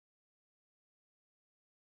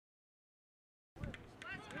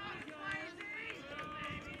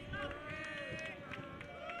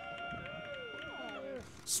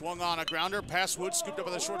Swung on a grounder, pass Woods, scooped up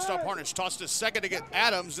by the shortstop Harnish. Tossed to second to get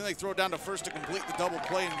Adams, then they throw it down to first to complete the double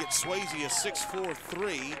play and get Swayze a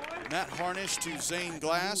 6-4-3. Matt Harnish to Zane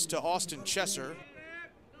Glass to Austin Chesser.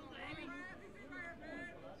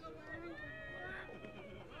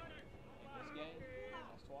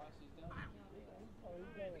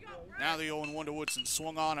 Now the 0-1 to Woodson.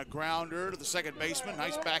 Swung on a grounder to the second baseman.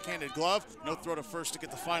 Nice backhanded glove. No throw to first to get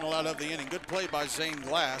the final out of the inning. Good play by Zane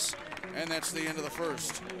Glass. And that's the end of the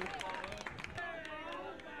first.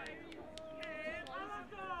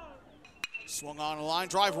 Swung on a line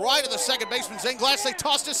drive right to the second baseman. Zane Glass, they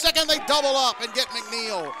toss to second. They double up and get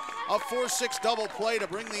McNeil. A 4-6 double play to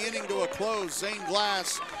bring the inning to a close. Zane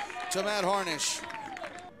Glass to Matt Harnish.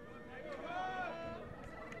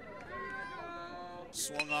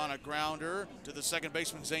 Swung on a grounder to the second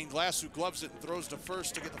baseman, Zane Glass, who gloves it and throws to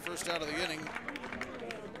first to get the first out of the inning.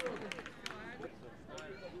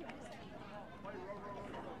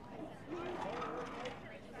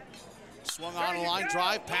 Swung on a line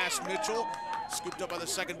drive past Mitchell, scooped up by the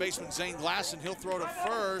second baseman, Zane Glass, and he'll throw to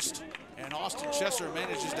first. And Austin Chesser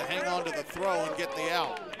manages to hang on to the throw and get the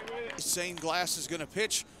out. Zane Glass is going to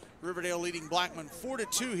pitch. Riverdale leading Blackman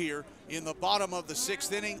 4-2 here in the bottom of the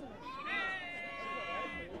sixth inning.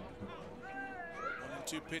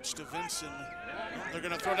 1-2 pitch to Vinson. They're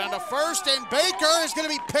going to throw down to first, and Baker is going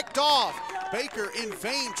to be picked off. Baker in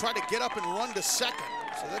vain tried to get up and run to second.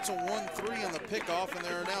 So that's a 1-3 on the pickoff, and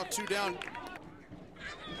there are now 2 down.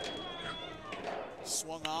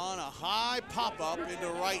 Swung on a high pop-up into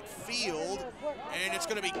right field, and it's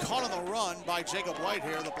going to be caught on the run by Jacob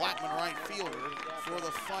Whitehair, the Blackman right fielder, for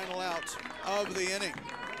the final out of the inning.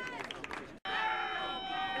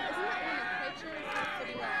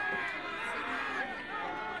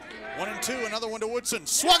 1-2, another one to Woodson.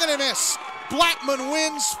 Swung and a miss. Blackman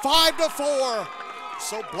wins 5-4.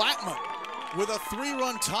 So Blackman, with a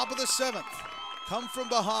 3-run top of the 7th, come from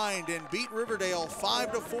behind and beat Riverdale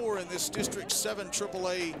 5-4 in this District 7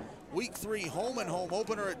 AAA Week 3 home and home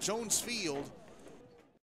opener at Jones Field.